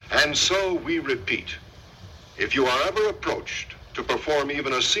And so we repeat, if you are ever approached to perform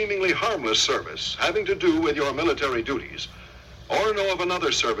even a seemingly harmless service having to do with your military duties, or know of another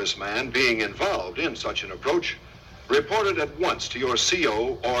serviceman being involved in such an approach, report it at once to your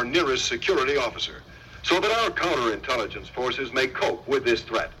CO or nearest security officer, so that our counterintelligence forces may cope with this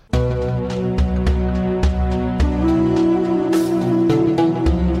threat.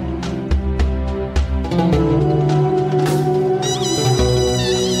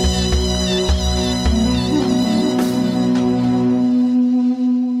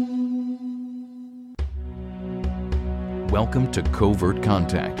 Welcome to Covert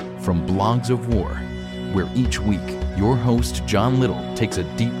Contact from Blogs of War, where each week your host John Little takes a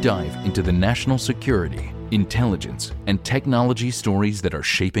deep dive into the national security, intelligence, and technology stories that are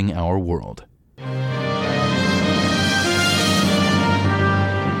shaping our world.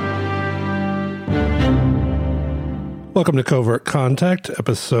 Welcome to Covert Contact,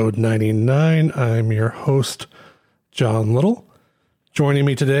 episode 99. I'm your host, John Little. Joining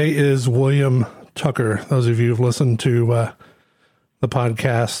me today is William Tucker. Those of you who've listened to the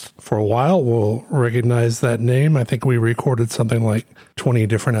podcast for a while will recognize that name. I think we recorded something like 20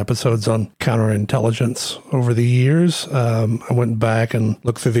 different episodes on counterintelligence over the years. I went back and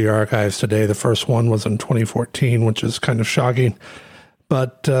looked through the archives today. The first one was in 2014, which is kind of shocking.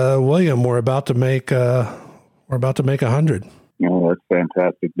 But William, we're about to make 100. No, that's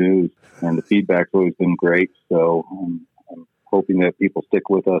fantastic news, and the feedback's always been great. So I'm hoping that people stick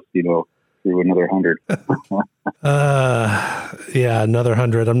with us, through another 100. Yeah, another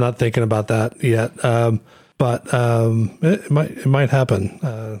 100. I'm not thinking about that yet. But it might happen.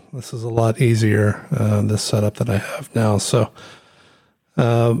 This is a lot easier, this setup that I have now. So,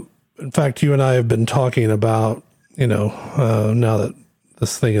 in fact, you and I have been talking about, now that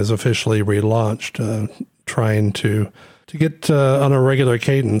this thing is officially relaunched, trying to get on a regular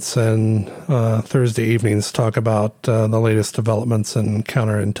cadence and Thursday evenings talk about the latest developments in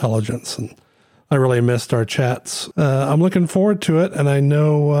counterintelligence. And I really missed our chats. I'm looking forward to it, and I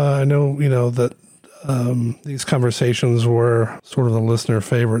know that these conversations were sort of the listener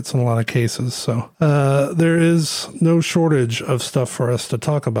favorites in a lot of cases. So there is no shortage of stuff for us to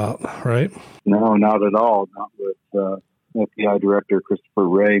talk about, right? No, not at all. Not with FBI Director Christopher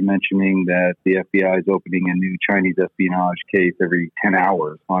Wray mentioning that the FBI is opening a new Chinese espionage case every 10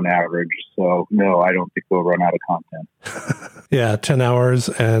 hours on average. So, no, I don't think we'll run out of content. Yeah, 10 hours,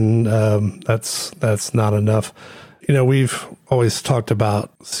 and that's not enough. We've always talked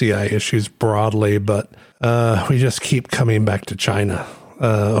about CIA issues broadly, but we just keep coming back to China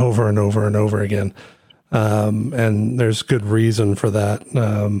over and over and over again. And there's good reason for that,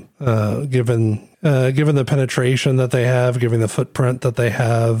 given the penetration that they have, given the footprint that they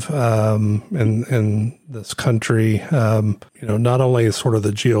have in this country. Not only sort of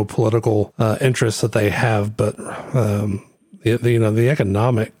the geopolitical interests that they have, but the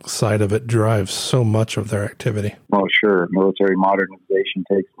economic side of it drives so much of their activity. Well, sure. Military modernization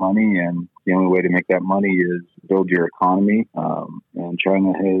takes money, and the only way to make that money is build your economy. And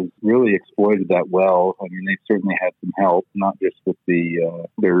China has really exploited that well. I mean, they've certainly had some help, not just with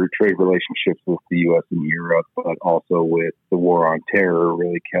their trade relationships with the U.S. and Europe, but also with the war on terror.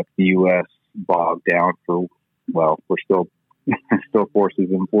 Really kept the U.S. bogged down we're still forces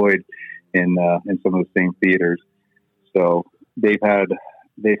employed in some of the same theaters. So they've had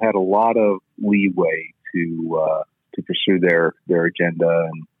a lot of leeway to pursue their agenda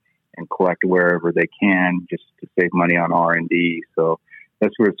and collect wherever they can, just to save money on R&D. So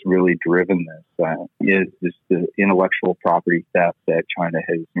that's where it's really driven this, is just the intellectual property theft that China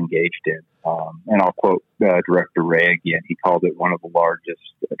has engaged in. And I'll quote Director Wray again. He called it one of the largest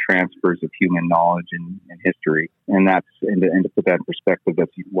transfers of human knowledge in history. And to put that in perspective,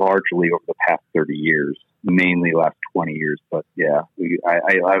 that's largely over the past 30 years, mainly last 20 years. But yeah,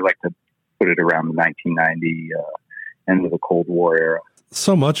 I like to put it around the 1990 end of the Cold War era.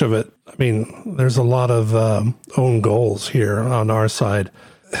 So much of it, I mean, there's a lot of own goals here on our side,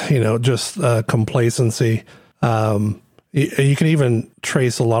 just complacency. You can even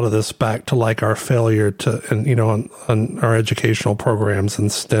trace a lot of this back to like our failure on our educational programs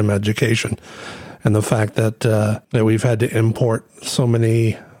and STEM education, and the fact that we've had to import so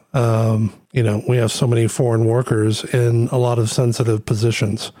many, we have so many foreign workers in a lot of sensitive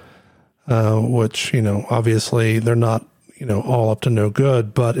positions, which, obviously they're not, all up to no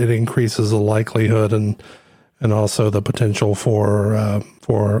good, but it increases the likelihood and also the potential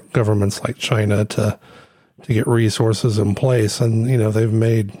for governments like China to get resources in place. And, they've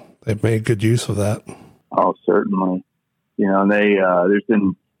made good use of that. Oh, certainly. And there's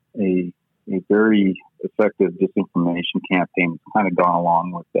been a very effective disinformation campaign has kind of gone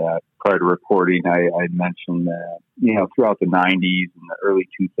along with that. Prior to recording, I mentioned that, throughout the 90s and the early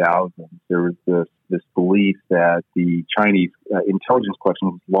 2000s, there was this belief that the Chinese intelligence question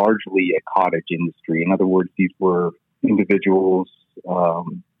was largely a cottage industry. In other words, these were individuals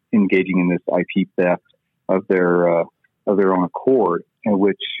engaging in this IP theft of their own accord,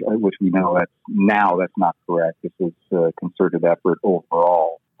 which we know that's not correct. This was a concerted effort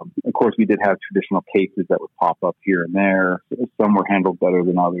overall. Of course, we did have traditional cases that would pop up here and there. Some were handled better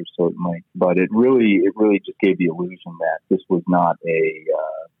than others, certainly, but it really just gave the illusion that this was not a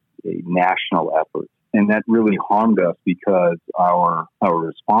national effort, and that really harmed us because our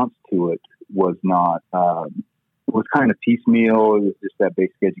response to it was not. It was kind of piecemeal. It was just that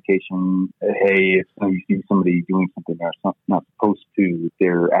basic education. Hey, if you see somebody doing something they're not supposed to, if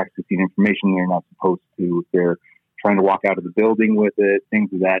they're accessing information they're not supposed to, if they're trying to walk out of the building with it,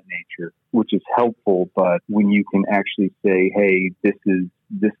 things of that nature, which is helpful. But when you can actually say, hey, this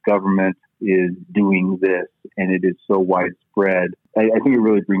government is doing this and it is so widespread, I think it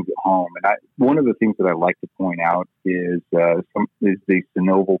really brings it home. And one of the things that I like to point out is the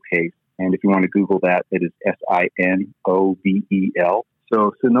Sinovel case. And if you want to Google that, it is Sinovel.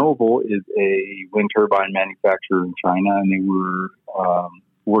 So Sinovel is a wind turbine manufacturer in China, and they were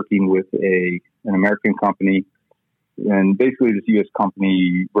working with an American company. And basically, this U.S.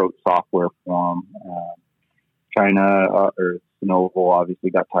 company wrote software for them. China, or Sinovel,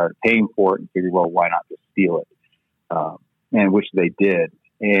 obviously got tired of paying for it and figured, well, why not just steal it? And which they did.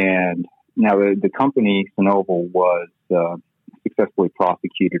 And now the company, Sinovel, was successfully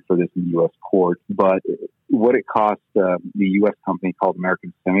prosecuted for this in U.S. court. But what it cost the U.S. company called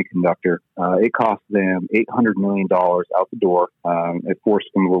American Semiconductor, it cost them $800 million out the door. It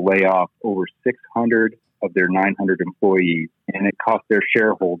forced them to lay off over 600 of their 900 employees, and it cost their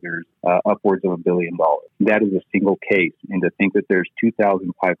shareholders upwards of $1 billion. That is a single case. And to think that there's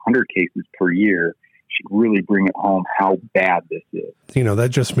 2,500 cases per year should really bring it home how bad this is. That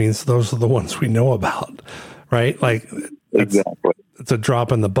just means those are the ones we know about, right? Like, exactly. It's a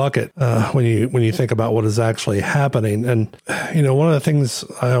drop in the bucket when you think about what is actually happening. And, one of the things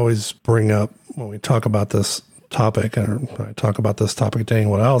I always bring up when we talk about this topic, and I talk about this topic to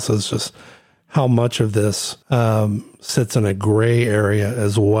anyone else, is just how much of this sits in a gray area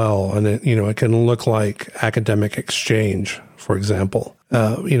as well. And it can look like academic exchange, for example,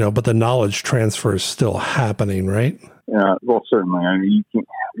 but the knowledge transfer is still happening, right? Yeah, well, certainly. I mean, you can't,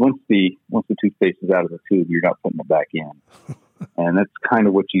 once the toothpaste is out of the tube, you're not putting it back in. And that's kind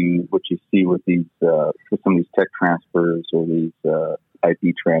of what you see with these with some of these tech transfers or these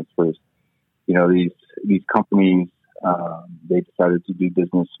IP transfers. These companies, they decided to do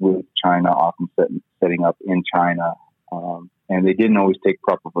business with China, often setting up in China, and they didn't always take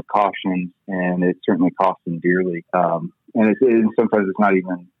proper precautions, and it certainly cost them dearly. And sometimes it's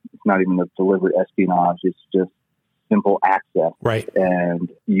not even a deliberate espionage; it's just simple access. Right.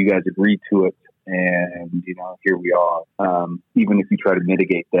 And you guys agreed to it, and here we are. Even if you try to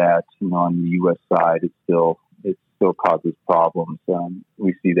mitigate that, on the U.S. side, it still causes problems.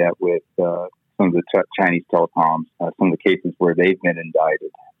 We see that with some of the Chinese telecoms. Some of the cases where they've been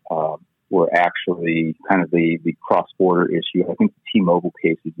indicted were actually kind of the cross-border issue. I think the T-Mobile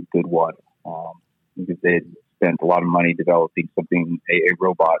case is a good one because they had spent a lot of money developing a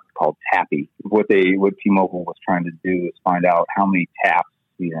robot called Tappy. What T-Mobile was trying to do is find out how many taps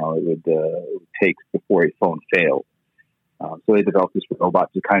it would take before a phone failed. So they developed this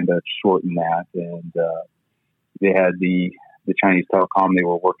robot to kind of shorten that, and they had the Chinese telecom they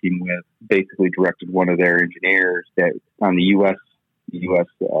were working with basically directed one of their engineers that on the U.S.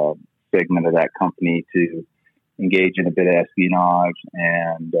 Segment of that company to engage in a bit of espionage.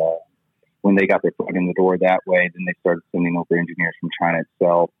 And when they got their foot in the door that way, then they started sending over engineers from China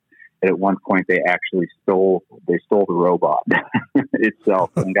itself. And at one point, they actually stole the robot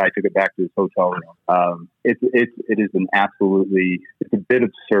itself, and the guy took it back to his hotel room. It is it's a bit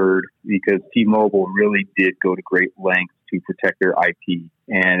absurd because T-Mobile really did go to great lengths to protect their IP,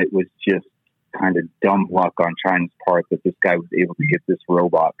 and it was just kind of dumb luck on China's part that this guy was able to get this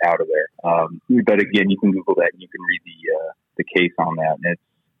robot out of there. But again, you can Google that and you can read the case on that, and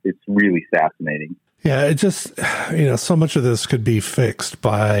it's really fascinating. Yeah, it just, so much of this could be fixed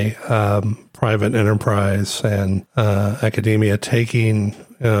by private enterprise and academia taking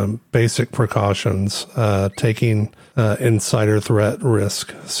basic precautions, taking insider threat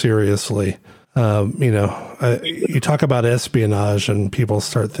risk seriously. You talk about espionage and people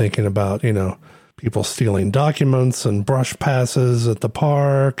start thinking about, people stealing documents and brush passes at the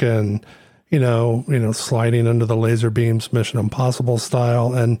park and, sliding under the laser beams, Mission Impossible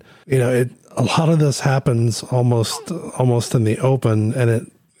style. And, a lot of this happens almost in the open,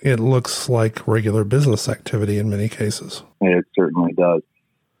 and it looks like regular business activity in many cases. It certainly does.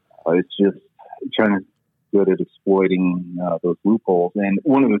 It's just China's good at exploiting those loopholes. And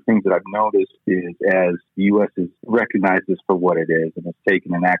one of the things that I've noticed is as the U.S. has recognized this for what it is and has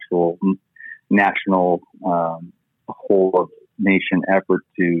taken an actual national whole of nation effort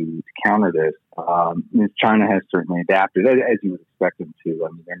to counter this, China has certainly adapted, as you would expect them to. I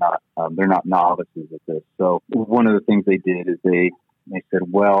mean, they're not novices at this. So one of the things they did is they said,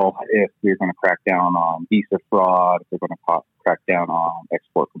 well, if we're going to crack down on visa fraud, if they're going to crack down on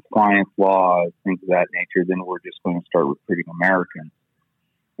export compliance laws, things of that nature, then we're just going to start recruiting Americans.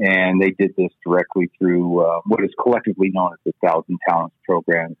 And they did this directly through what is collectively known as the Thousand Talents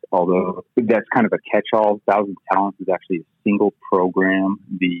program. Although that's kind of a catch-all, Thousand Talents is actually a single program.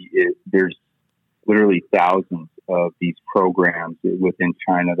 There's literally thousands of these programs within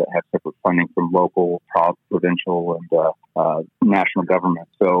China that have separate funding from local, provincial, and national government.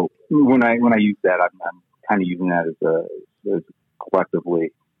 So when I use that, I'm kind of using that as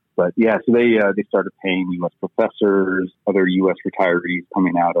collectively. But yeah, so they started paying U.S. professors, other U.S. retirees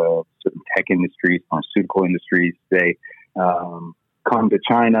coming out of certain tech industries, pharmaceutical industries. They come to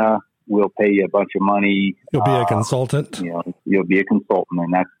China. We'll pay you a bunch of money. You'll be a consultant. You'll be a consultant,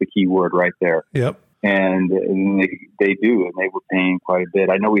 and that's the key word right there. Yep. And they do, and they were paying quite a bit.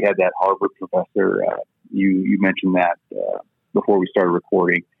 I know we had that Harvard professor. You mentioned that before we started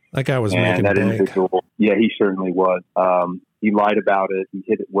recording. That guy was making that bank. Individual. Yeah, he certainly was. He lied about it. He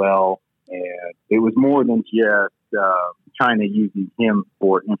hid it well, and it was more than just China using him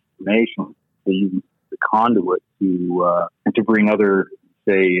for information. They used the conduit to bring other,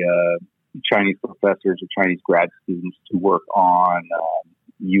 say, Chinese professors or Chinese grad students to work on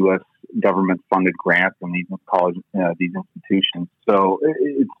U.S. government-funded grants in these these institutions. So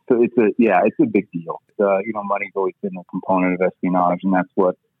it's a big deal. Money's always been a component of espionage, and that's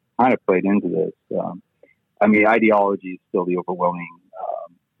what kind of played into this. Ideology is still the overwhelming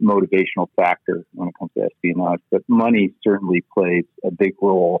motivational factor when it comes to espionage, but money certainly plays a big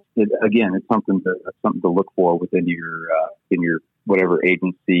role. It's something to look for within your whatever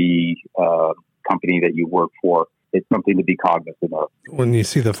agency, company that you work for. It's something to be cognizant of. When you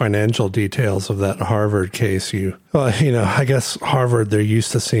see the financial details of that Harvard case, I guess Harvard, they're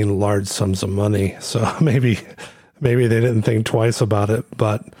used to seeing large sums of money, so maybe they didn't think twice about it,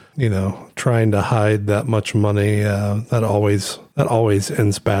 but trying to hide that much money, that always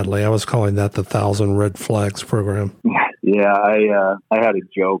ends badly. I was calling that the 1,000 Red Flags program. Yeah, I had a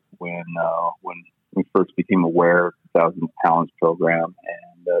joke when we first became aware of the 1,000 Talents program, and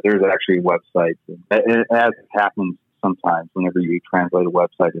there's actually a website. And as it happens sometimes, whenever you translate a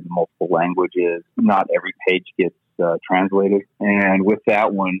website into multiple languages, not every page gets translated. And with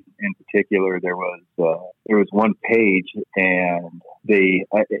that one in particular, there was one page, and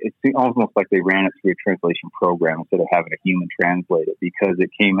it's almost like they ran it through a translation program instead of having a human translate it, because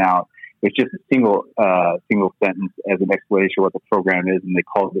it came out. It's just a single sentence as an explanation of what the program is, and they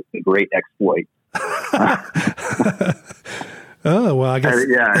called it the Great Exploit. Oh, well, I guess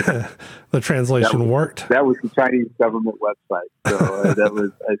the translation worked. That was the Chinese government website. So I said,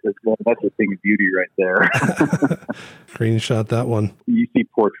 well, that's a thing of beauty right there. Screenshot that one. You see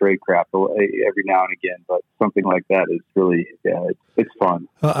portrait crap every now and again, but something like that is really, it's fun.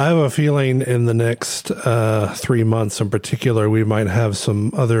 I have a feeling in the next 3 months in particular, we might have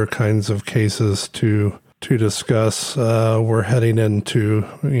some other kinds of cases to discuss. We're heading into,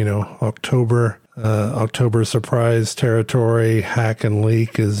 October surprise territory. Hack and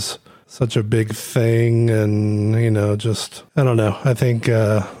leak is such a big thing, and I don't know. I think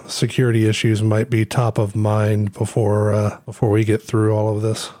security issues might be top of mind before we get through all of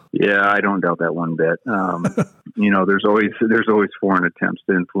this. Yeah, I don't doubt that one bit. There's always foreign attempts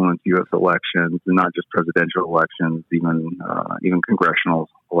to influence U.S. elections, and not just presidential elections, even congressional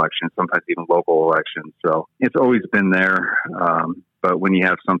elections, sometimes even local elections. So it's always been there. But when you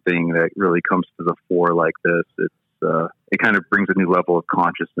have something that really comes to the fore like this, it kind of brings a new level of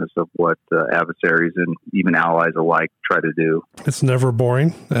consciousness of what adversaries and even allies alike try to do. It's never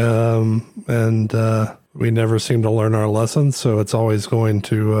boring, and we never seem to learn our lessons, so it's always going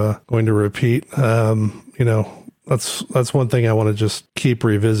to repeat. That's one thing I want to just keep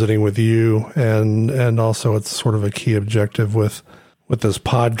revisiting with you, and also it's sort of a key objective with this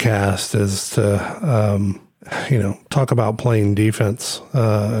podcast is to talk about playing defense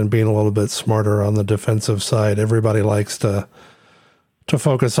and being a little bit smarter on the defensive side. Everybody likes to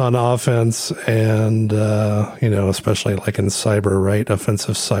focus on offense, and especially like in cyber, right?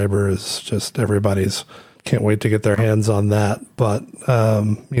 Offensive cyber is just everybody's can't wait to get their hands on that. But,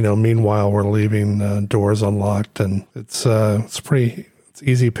 meanwhile, we're leaving doors unlocked, and it's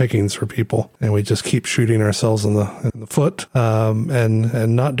easy pickings for people. And we just keep shooting ourselves in the foot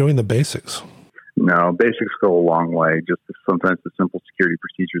and not doing the basics. No, basics go a long way. Just sometimes the simple security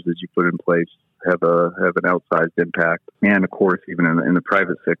procedures that you put in place have an outsized impact. And of course, even in the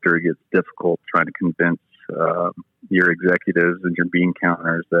private sector, it gets difficult trying to convince your executives and your bean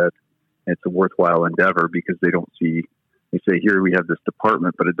counters that it's a worthwhile endeavor, because they don't see. They say, here we have this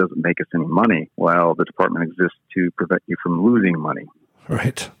department, but it doesn't make us any money. Well, the department exists to prevent you from losing money.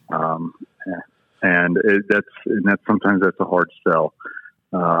 Right. And sometimes that's a hard sell.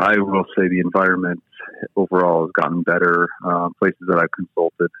 I will say the environment overall has gotten better. Places that I've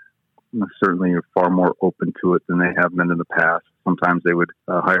consulted certainly are far more open to it than they have been in the past. Sometimes they would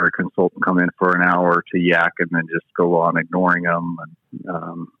hire a consultant, come in for an hour to yak, and then just go on ignoring them.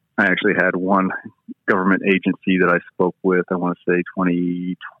 And I actually had one government agency that I spoke with, I want to say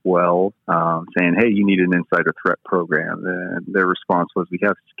 2012, saying, hey, you need an insider threat program. And their response was, we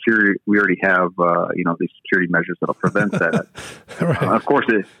already have these security measures that'll prevent that. Right. Of course,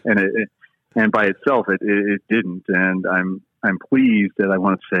 and by itself, it didn't. And I'm pleased that I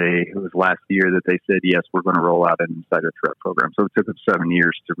want to say it was last year that they said, yes, we're going to roll out an insider threat program. So it took them 7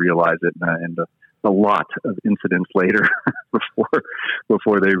 years to realize it, and a lot of incidents later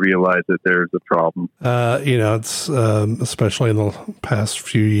before they realize that there's a problem. It's especially in the past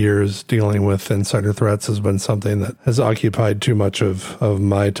few years, dealing with insider threats has been something that has occupied too much of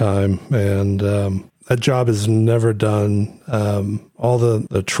my time. And that job is never done. All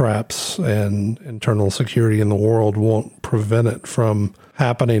the traps and internal security in the world won't prevent it from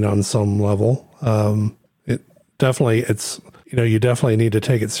happening on some level. You definitely need to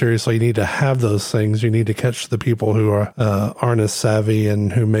take it seriously. You need to have those things. You need to catch the people who aren't as savvy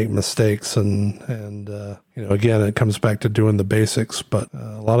and who make mistakes. And again, it comes back to doing the basics. But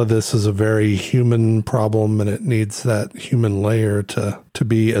a lot of this is a very human problem, and it needs that human layer to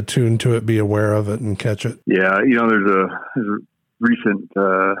be attuned to it, be aware of it, and catch it. Yeah, there's a recent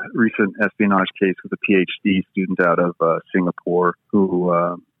espionage case with a PhD student out of Singapore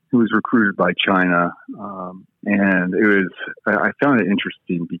who was recruited by China. And I found it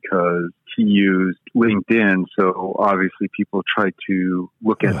interesting because he used LinkedIn. So obviously people try to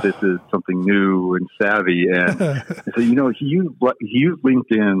look at this as something new and savvy. And so, he used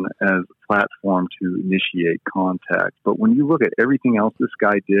LinkedIn as a platform to initiate contact. But when you look at everything else this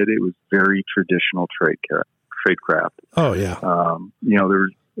guy did, it was very traditional tradecraft. Oh, yeah.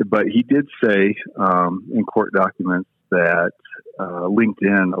 But he did say in court documents that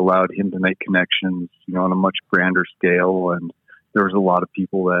LinkedIn allowed him to make connections, on a much grander scale, and there was a lot of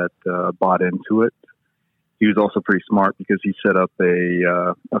people that bought into it. He was also pretty smart because he set up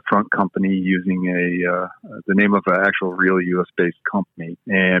a front company using the name of an actual real U.S.-based company,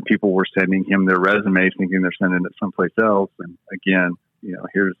 and people were sending him their resumes thinking they're sending it someplace else. And again,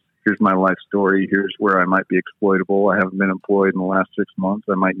 here's my life story. Here's where I might be exploitable. I haven't been employed in the last 6 months.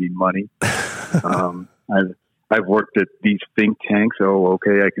 I might need money. I've worked at these think tanks. Oh,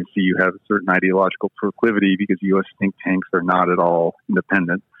 okay. I can see you have a certain ideological proclivity because U.S. think tanks are not at all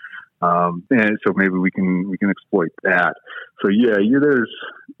independent. And so maybe we can exploit that. So yeah,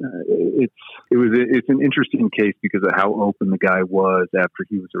 it's an interesting case because of how open the guy was after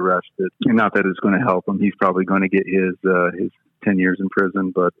he was arrested. And not that it's going to help him. He's probably going to get his 10 years in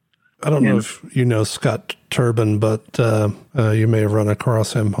prison, but I don't know if you know Scott Turbin, but you may have run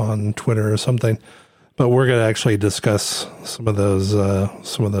across him on Twitter or something. But we're going to actually discuss some of those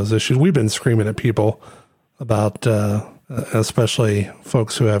issues. We've been screaming at people about, especially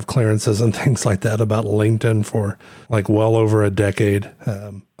folks who have clearances and things like that, about LinkedIn for well over a decade.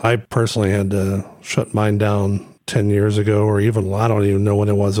 I personally had to shut mine down 10 years ago, or even I don't even know when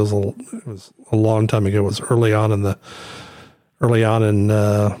it was. It was a long time ago. It was early on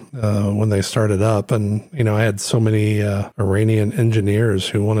when they started up, and I had so many Iranian engineers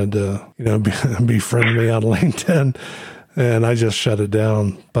who wanted to befriend me on LinkedIn, and I just shut it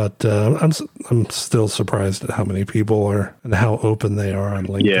down. But I'm still surprised at how many people are and how open they are on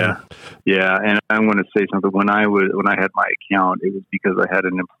LinkedIn. Yeah, and I'm going to say something. When I had my account, it was because I had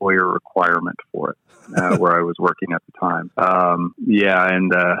an employer requirement for it where I was working at the time.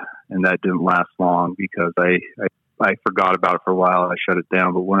 And that didn't last long because I forgot about it for a while. I shut it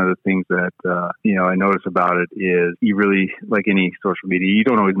down. But one of the things that, I notice about it is you really, like any social media, you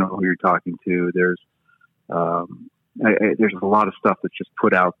don't always know who you're talking to. There's a lot of stuff that's just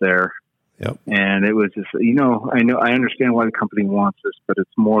put out there. Yep. And it was just, I understand why the company wants this, but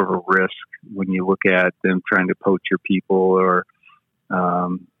it's more of a risk when you look at them trying to poach your people or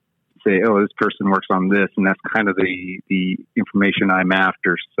say, oh, this person works on this, and that's kind of the information I'm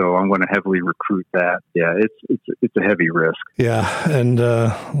after. So I'm going to heavily recruit that. Yeah, it's a heavy risk. Yeah, and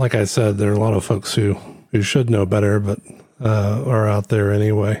like I said, there are a lot of folks who should know better, but are out there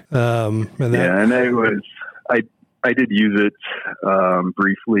anyway. I did use it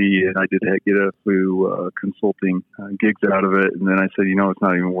briefly, and I did get a few consulting gigs out of it. And then I said, it's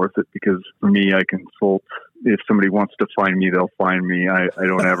not even worth it, because for me, I consult. If somebody wants to find me, they'll find me. I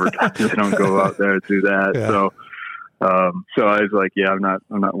don't advertise. I don't go out there and do that. Yeah. So I was like, yeah, I'm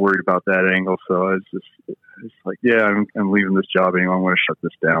not worried about that angle. So I was it's like, yeah, I'm leaving this job anyway. I'm going to shut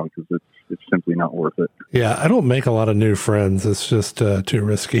this down because it's simply not worth it. Yeah, I don't make a lot of new friends. It's just too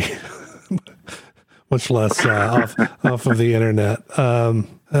risky. Much less off of the internet.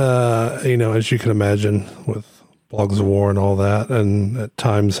 As you can imagine, with Blogs of War and all that, and at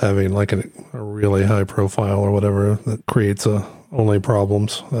times having like a really high profile or whatever, that creates only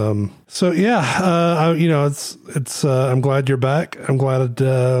problems. It's I'm glad you're back. I'm glad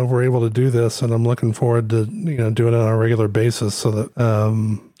we're able to do this, and I'm looking forward to doing it on a regular basis. So that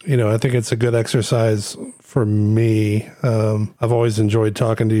I think it's a good exercise for me. I've always enjoyed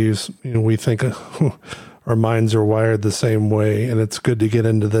talking to you. We think our minds are wired the same way, and it's good to get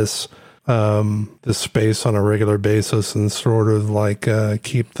into this space on a regular basis and sort of like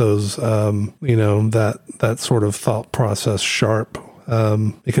keep those that sort of thought process sharp.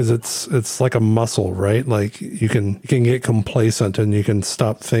 Because it's like a muscle, right? Like you can get complacent and you can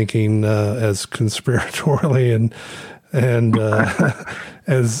stop thinking as conspiratorially and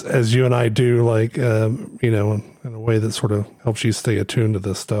as you and I do, like in a way that sort of helps you stay attuned to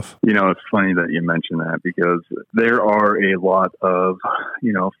this stuff. It's funny that you mention that, because there are a lot of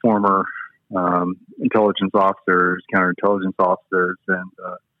former intelligence officers, counterintelligence officers, and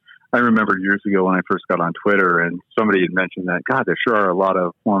I remember years ago when I first got on Twitter, and somebody had mentioned that, God, there sure are a lot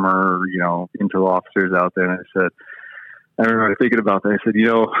of former, intel officers out there. And I remember thinking about that. I said,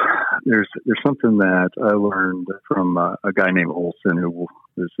 there's something that I learned from a guy named Olson, who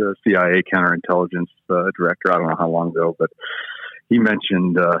was a CIA counterintelligence director. I don't know how long ago, but he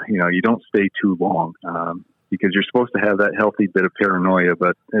mentioned, you don't stay too long because you're supposed to have that healthy bit of paranoia,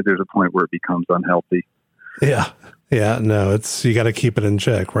 but there's a point where it becomes unhealthy. Yeah. Yeah. No, you got to keep it in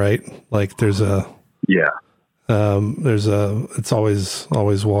check, right? Like it's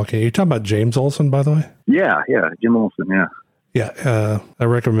always walking. You're talking about James Olson, by the way? Yeah. Jim Olson. Yeah. Yeah. I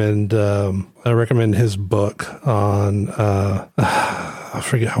recommend his book on, I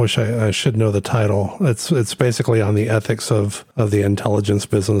forget, I wish I should know the title. It's basically on the ethics of the intelligence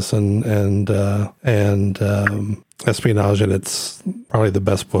business and espionage. And it's probably the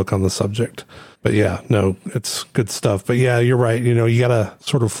best book on the subject. But yeah, no, it's good stuff. But yeah, you're right. You got to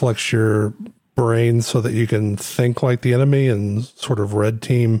sort of flex your brain so that you can think like the enemy and sort of red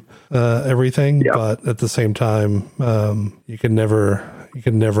team everything. Yep. But at the same time, you can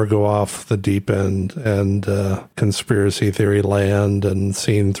never go off the deep end and conspiracy theory land and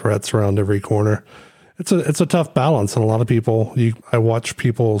seeing threats around every corner. It's a tough balance, and a lot of people. I watch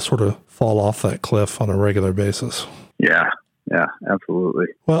people sort of fall off that cliff on a regular basis. Yeah, absolutely.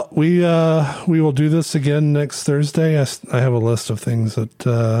 Well, we will do this again next Thursday. I have a list of things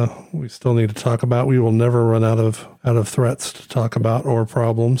that we still need to talk about. We will never run out of threats to talk about, or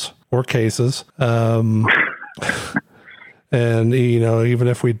problems, or cases. And, even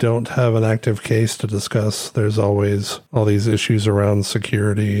if we don't have an active case to discuss, there's always all these issues around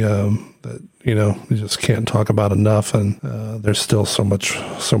security that, we just can't talk about enough. And there's still so much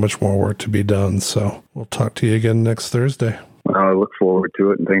more work to be done. So we'll talk to you again next Thursday. Well, I look forward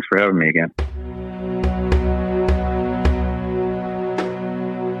to it, and thanks for having me again.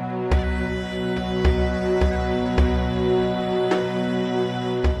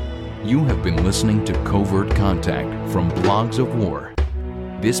 You have been listening to Covert Contact from Blogs of War.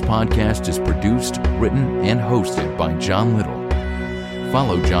 This podcast is produced, written, and hosted by John Little.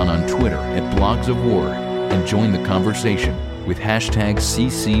 Follow John on Twitter at Blogs of War and join the conversation with #CCBOW.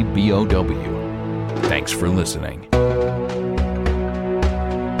 Thanks for listening.